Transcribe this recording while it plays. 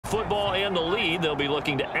football and the lead. They'll be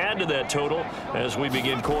looking to add to that total as we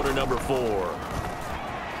begin quarter number 4.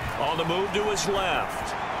 On the move to his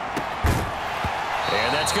left.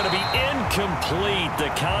 And that's going to be incomplete.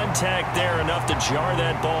 The contact there enough to jar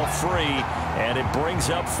that ball free, and it brings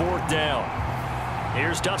up 4th down.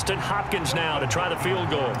 Here's Dustin Hopkins now to try the field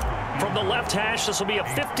goal. From the left hash, this will be a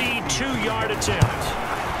 52-yard attempt.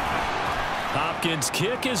 Hopkins'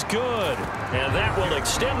 kick is good, and that will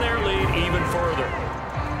extend their lead even further.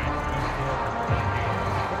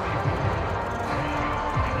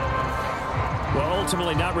 Well,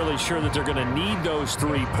 ultimately not really sure that they're going to need those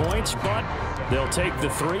 3 points, but they'll take the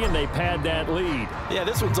 3 and they pad that lead. Yeah,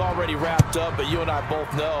 this one's already wrapped up, but you and I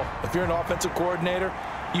both know if you're an offensive coordinator,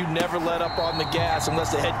 you never let up on the gas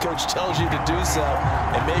unless the head coach tells you to do so.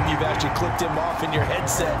 And maybe you've actually clicked him off in your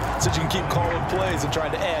headset so you can keep calling plays and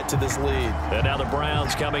trying to add to this lead. And now the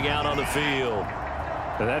Browns coming out on the field.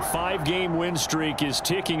 And that 5-game win streak is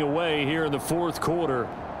ticking away here in the 4th quarter.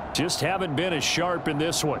 Just haven't been as sharp in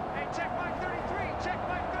this one.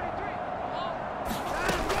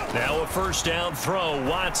 Now a 1st down throw,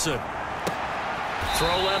 Watson.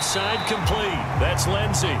 Throw left side complete. That's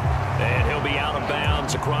Lindsey. And he'll be out of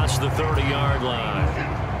bounds across the 30-yard line.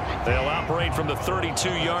 They'll operate from the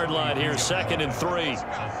 32-yard line here, 2nd and 3.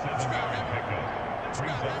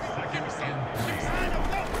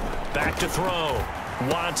 Back to throw.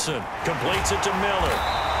 Watson completes it to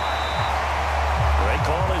Miller. They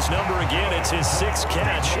call his number again. It's his 6th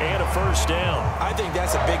catch and a 1st down. I think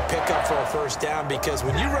that's a big pickup for a 1st down because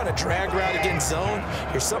when you run a drag route against zone,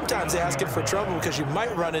 you're sometimes asking for trouble because you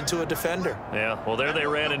might run into a defender. Yeah, well, there they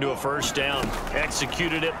ran into a 1st down.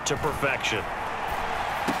 Executed it to perfection.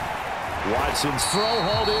 Watson's throw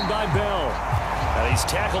hauled in by Bell. And he's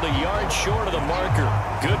tackled a yard short of the marker.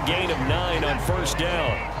 Good gain of 9 on 1st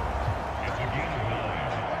down.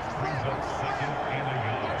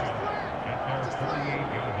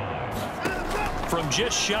 From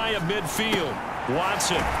just shy of midfield,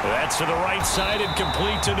 Watson. That's to the right side and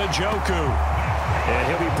complete to Njoku. And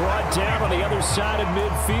he'll be brought down on the other side of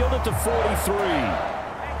midfield at the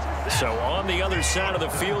 43. So on the other side of the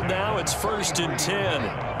field now, it's 1st and 10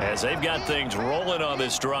 as they've got things rolling on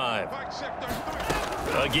this drive.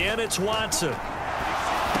 Again, it's Watson.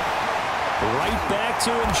 Right back to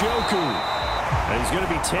Njoku. And he's going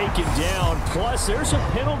to be taken down. Plus, there's a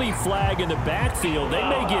penalty flag in the backfield. They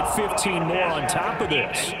may get 15 more on top of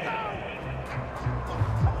this.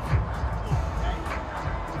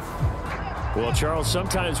 Well, Charles,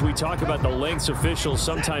 sometimes we talk about the lengths officials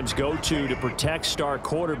sometimes go to protect star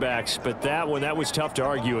quarterbacks, but that one, that was tough to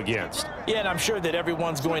argue against. Yeah, and I'm sure that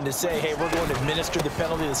everyone's going to say, hey, we're going to administer the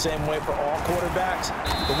penalty the same way for all quarterbacks.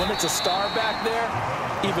 But when it's a star back there,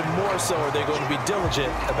 even more so are they going to be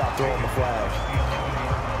diligent about throwing the flag.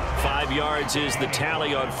 5 yards is the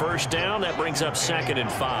tally on 1st down. That brings up 2nd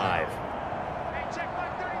and 5.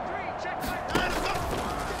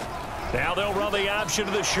 Now they'll run the option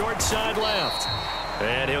to the short side left.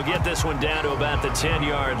 And he'll get this one down to about the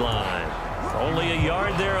 10-yard line. Only a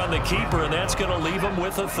yard there on the keeper, and that's going to leave him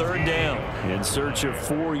with a 3rd down. In search of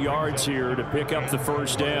 4 yards here to pick up the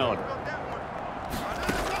 1st down.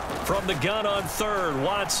 From the gun on 3rd,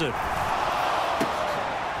 Watson.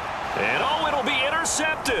 And oh, it'll be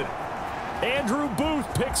intercepted. Andrew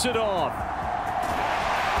Booth picks it off.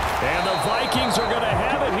 And the Vikings are going to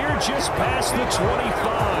have it here just past the 25.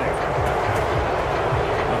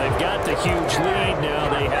 Well, they've got the huge lead now.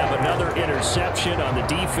 They have another interception on the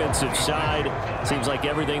defensive side. Seems like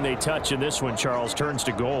everything they touch in this one, Charles, turns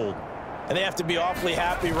to gold. And they have to be awfully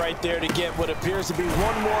happy right there to get what appears to be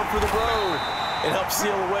one more for the road. It helps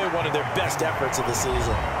seal away one of their best efforts of the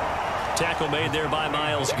season. Tackle made there by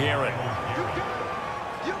Myles Garrett.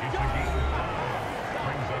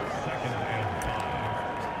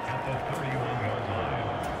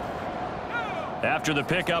 After the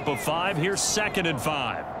pickup of 5, here's 2nd and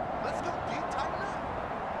 5.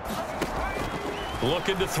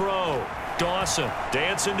 Looking to throw. Dawson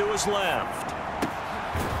dancing to his left.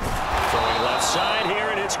 Throwing left side here,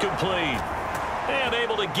 and it's complete. And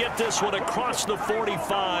able to get this one across the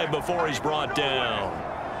 45 before he's brought down.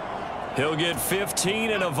 He'll get 15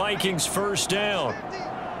 and a Vikings 1st down.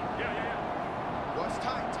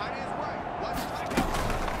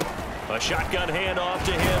 A shotgun handoff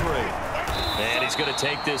to Henry. And he's going to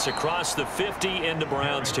take this across the 50 into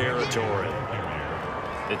Browns territory.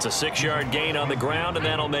 It's a 6-yard gain on the ground, and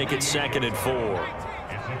that'll make it 2nd and 4.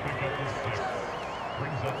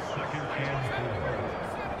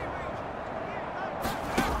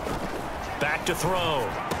 Back to throw.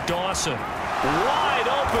 Dawson. Wide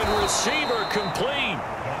open receiver complete.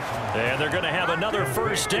 And they're going to have another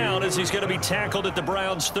first down as he's going to be tackled at the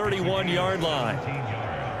Browns' 31-yard line.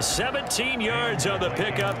 17 yards on the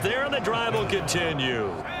pickup there, and the drive will continue.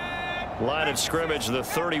 Line of scrimmage, the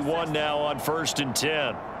 31 now on 1st and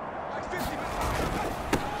 10.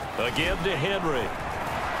 Again to Henry.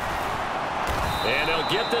 And he'll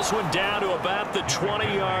get this one down to about the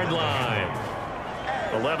 20-yard line.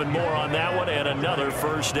 11 more on that one, and another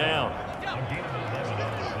first down.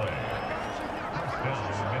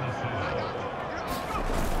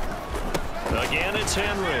 Again, it's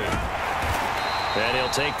Henry. And he'll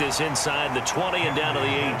take this inside the 20 and down to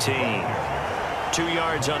the 18. 2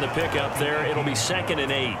 yards on the pickup there. It'll be 2nd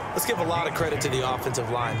and 8. Let's give a lot of credit to the offensive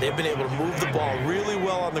line. They've been able to move the ball really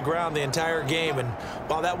well on the ground the entire game. And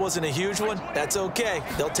while that wasn't a huge one, that's okay.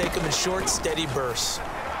 They'll take them in short, steady bursts.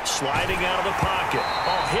 Sliding out of the pocket.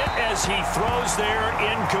 A hit as he throws there,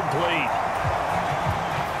 incomplete.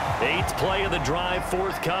 8th play of the drive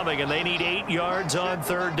forthcoming, and they need 8 yards on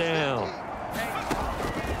 3rd down.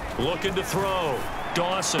 Looking to throw.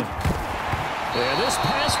 Dawson. And this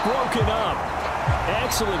pass broken up.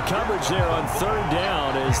 Excellent coverage there on 3rd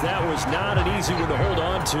down, as that was not an easy one to hold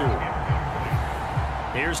on to.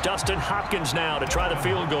 Here's Dustin Hopkins now to try the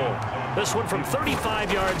field goal. This one from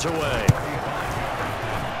 35 yards away.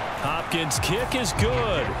 Hopkins' kick is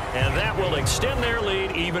good, and that will extend their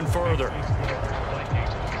lead even further.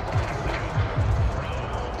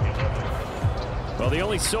 Well, the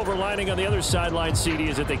only silver lining on the other sideline, CD,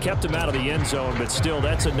 is that they kept him out of the end zone, but still,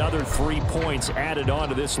 that's another 3 points added on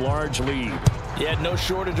to this large lead. Yeah, no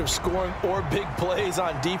shortage of scoring or big plays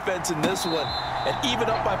on defense in this one. And even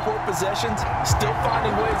up by 4 possessions, still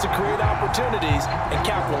finding ways to create opportunities and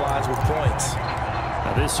capitalize with points.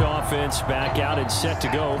 Now this offense back out and set to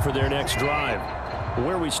go for their next drive.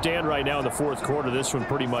 Where we stand right now in the 4th quarter, this one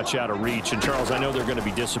pretty much out of reach. And, Charles, I know they're going to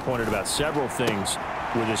be disappointed about several things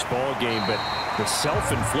with this ball game, but the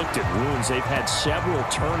self-inflicted wounds, they've had several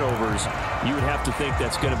turnovers. You would have to think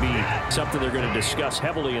that's going to be something they're going to discuss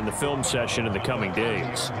heavily in the film session in the coming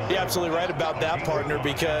days. You're absolutely right about that, partner,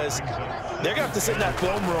 because they're going to have to sit in that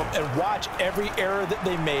film room and watch every error that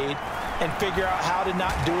they made and figure out how to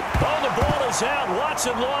not do it. Oh, the ball is out.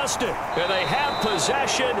 Watson lost it. And they have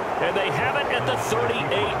possession, and they have it at the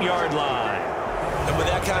 38-yard line. And with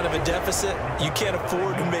that kind of a deficit, you can't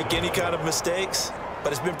afford to make any kind of mistakes.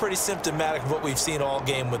 But it's been pretty symptomatic of what we've seen all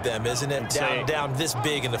game with them, isn't it? Down this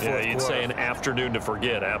big in the 4th quarter. Yeah, you'd say an afternoon to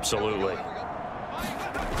forget, absolutely. A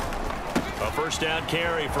first down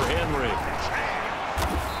carry for Henry.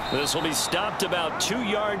 This will be stopped about 2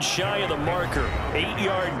 yards shy of the marker.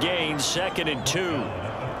 8-yard gain, 2nd and 2.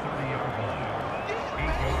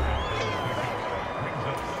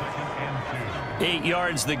 Eight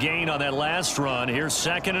yards the gain on that last run. Here's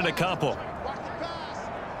 2nd and a couple.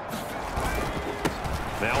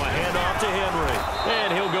 Now a handoff to Henry,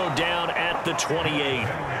 and he'll go down at the 28.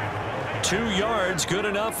 2 yards, good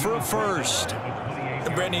enough for a first.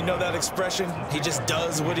 And Brandon, you know that expression? He just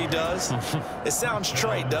does what he does. It sounds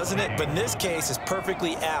trite, doesn't it? But in this case, it's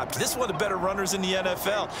perfectly apt. This is one of the better runners in the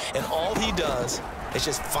NFL, and all he does is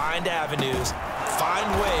just find avenues, find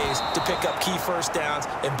ways to pick up key first downs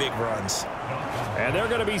and big runs. And they're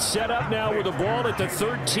going to be set up now with the ball at the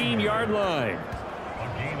 13-yard line.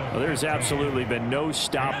 Well, there's absolutely been no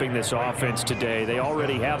stopping this offense today. They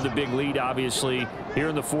already have the big lead, obviously. Here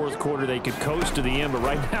in the 4th quarter, they could coast to the end, but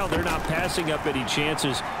right now they're not passing up any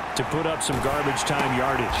chances to put up some garbage time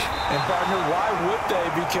yardage. And, partner, why would they?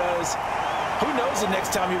 Because who knows the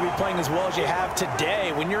next time you'll be playing as well as you have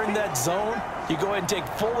today. When you're in that zone, you go ahead and take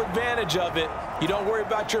full advantage of it. You don't worry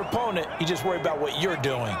about your opponent. You just worry about what you're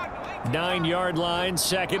doing. 9-yard line,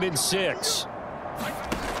 2nd and 6.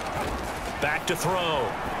 Back to throw.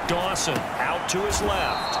 Dawson out to his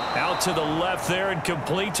left. Out to the left there and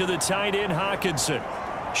complete to the tight end, Hawkinson.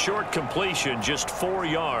 Short completion, just 4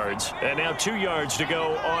 yards. And now 2 yards to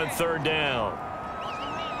go on 3rd down.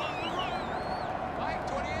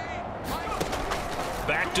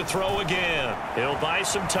 Back to throw again. He'll buy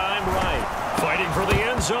some time right. Fighting for the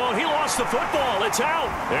end zone. He lost the football. It's out.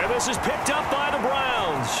 And this is picked up by the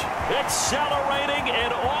Browns. Accelerating,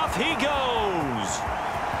 and off he goes.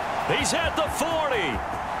 He's at the 40,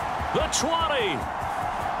 the 20,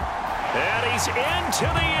 and he's into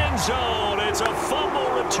the end zone. It's a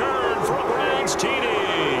fumble return for a Browns TD.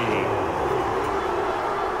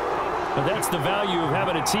 And that's the value of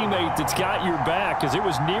having a teammate that's got your back, because it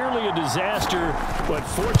was nearly a disaster, but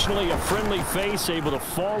fortunately a friendly face able to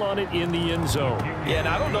fall on it in the end zone. Yeah, and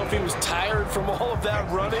I don't know if he was tired from all of that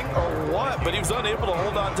running or what, but he was unable to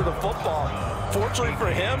hold on to the football. Fortunately for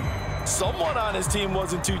him, someone on his team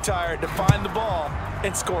wasn't too tired to find the ball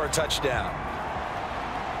and score a touchdown.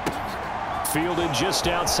 fielded just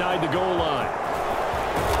outside the goal line.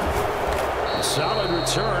 A solid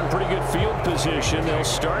return, pretty good field position. They'll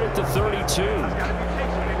start at the 32.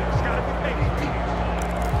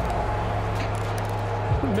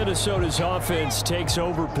 Minnesota's offense takes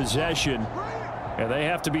over possession, and they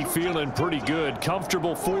have to be feeling pretty good.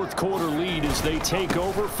 Comfortable fourth quarter lead as they take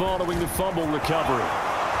over following the fumble recovery.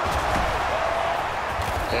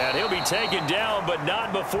 And he'll be taken down, but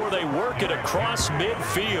not before they work it across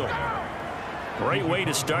midfield. Great way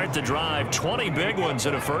to start the drive. 20 big ones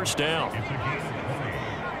and a first down.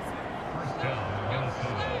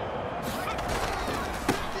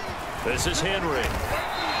 This is Henry.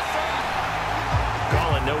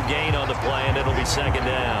 Calling no gain on the play, and it'll be second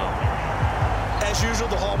down. As usual,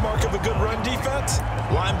 the hallmark of a good run defense,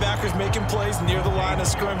 linebackers making plays near the line of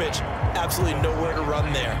scrimmage. Absolutely nowhere to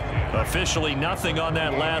run there. Officially nothing on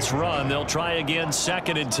that last run. They'll try again,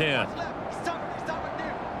 2nd and 10.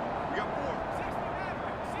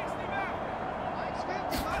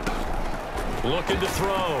 Looking to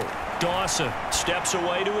throw. Dawson steps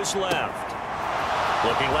away to his left.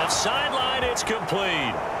 Looking left sideline, it's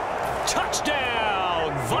complete.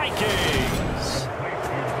 Touchdown, Vikings.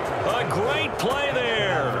 A great play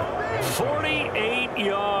there. 48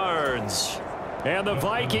 yards. And the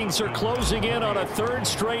Vikings are closing in on a 3rd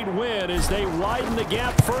straight win as they widen the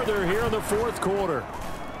gap further here in the 4th quarter.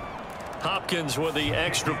 Hopkins with the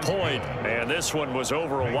extra point. And this one was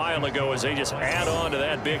over a while ago as they just add on to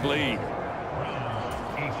that big lead.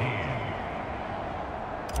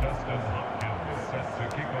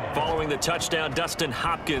 Following the touchdown, Dustin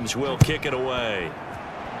Hopkins will kick it away.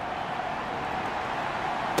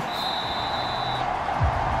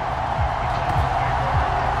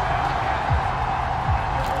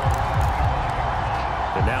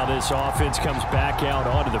 And now this offense comes back out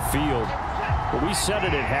onto the field. But we said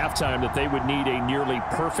it at halftime that they would need a nearly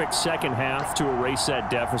perfect second half to erase that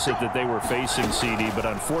deficit that they were facing, CD. But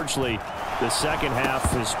unfortunately, the second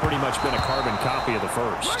half has pretty much been a carbon copy of the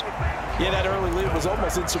first. Yeah, that early lead was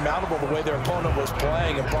almost insurmountable the way their opponent was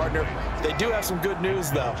playing. And, partner, they do have some good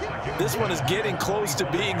news, though. This one is getting close to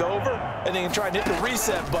being over, and they can try and hit the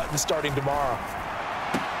reset button starting tomorrow.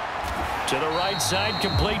 To the right side,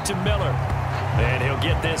 complete to Miller. And he'll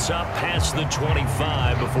get this up past the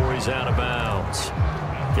 25 before he's out of bounds.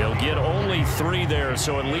 He'll get only 3 there,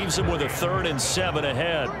 so it leaves him with a 3rd and 7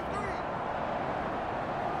 ahead.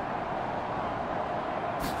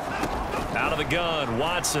 Out of the gun,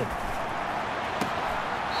 Watson.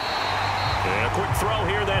 And a quick throw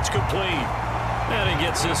here, that's complete. And he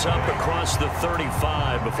gets this up across the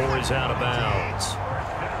 35 before he's out of bounds.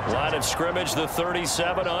 Line of scrimmage, the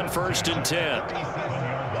 37 on 1st and 10.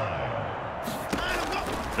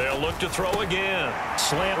 They'll look to throw again.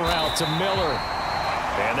 Slant route to Miller.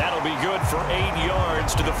 And that'll be good for 8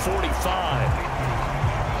 yards to the 45.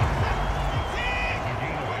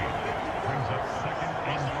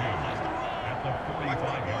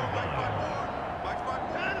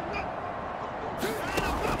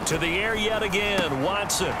 To the air yet again.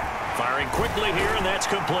 Watson firing quickly here, and that's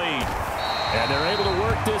complete. And they're able to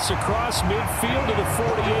work this across midfield to the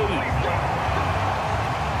 48.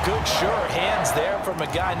 Good, sure hands there from a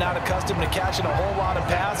guy not accustomed to catching a whole lot of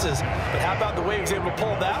passes. But how about the way he was able to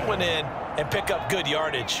pull that one in and pick up good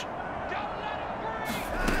yardage?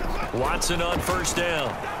 Watson on 1st down.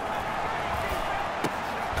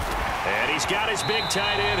 And he's got his big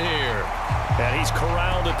tight end here. And he's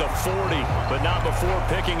corralled at the 40, but not before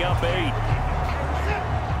picking up 8.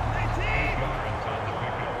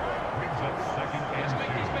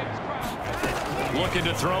 Looking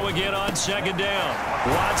to throw again on 2nd down.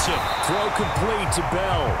 Watson, throw complete to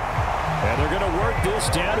Bell. And they're going to work this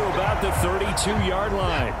down to about the 32-yard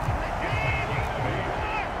line.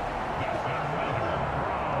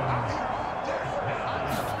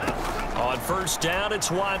 On 1st down,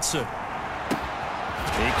 it's Watson.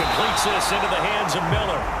 He completes this into the hands of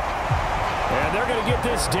Miller. And they're going to get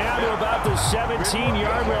this down to about the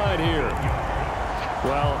 17-yard line here.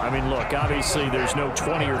 Well, I mean, look, obviously there's no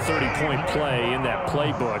 20 or 30-point play in that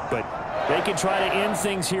playbook, but they can try to end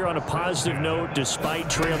things here on a positive note despite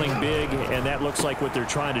trailing big, and that looks like what they're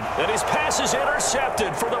trying to do. And his pass is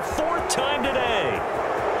intercepted for the 4th time today.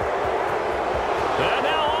 And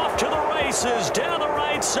now off to the races down the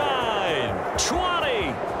right side.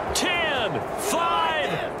 20, 10,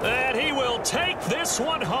 5, and he will take this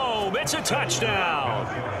one home. It's a touchdown.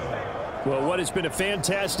 Well, what has been a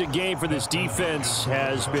fantastic game for this defense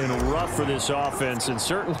has been rough for this offense, and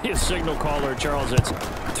certainly a signal caller, Charles, that's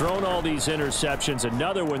thrown all these interceptions.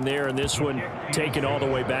 Another one there, and this one taken all the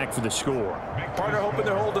way back for the score. Partner hoping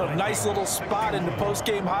they're holding a nice little spot in the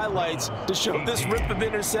post-game highlights to show this rip of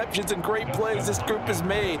interceptions and great plays this group has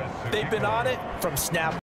made. They've been on it from snap